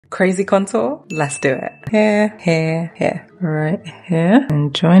crazy contour? Let's do it. Here, here, here. Right here.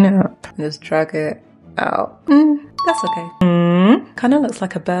 And join it up. Just drag it out. That's okay. Kind of looks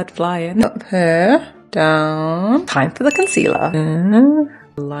like a bird flying. Up here. Down. Time for the concealer.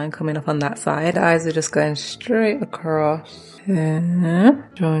 Line coming up on that side. The eyes are just going straight across. Here.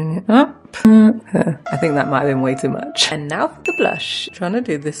 Join it up. Here. I think that might have been way too much. And now for the blush. I'm trying to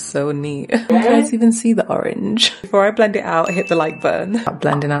do this so neat. You guys even see the orange? Before I blend it out, hit the like button. Start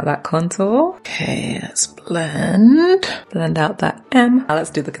blending out that contour. Okay, let's blend. Blend out that M. Now let's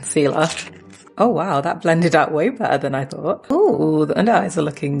do the concealer. Oh wow, that blended out way better than I thought. Ooh, the under eyes are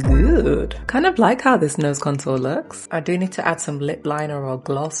looking good. Kind of like how this nose contour looks. I do need to add some lip liner or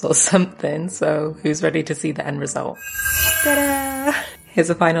gloss or something, so who's ready to see the end result? Ta-da!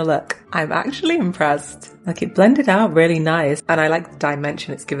 Here's a final look. I'm actually impressed. Like, it blended out really nice, and I like the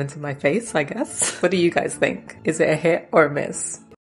dimension it's given to my face, I guess. What do you guys think? Is it a hit or a miss?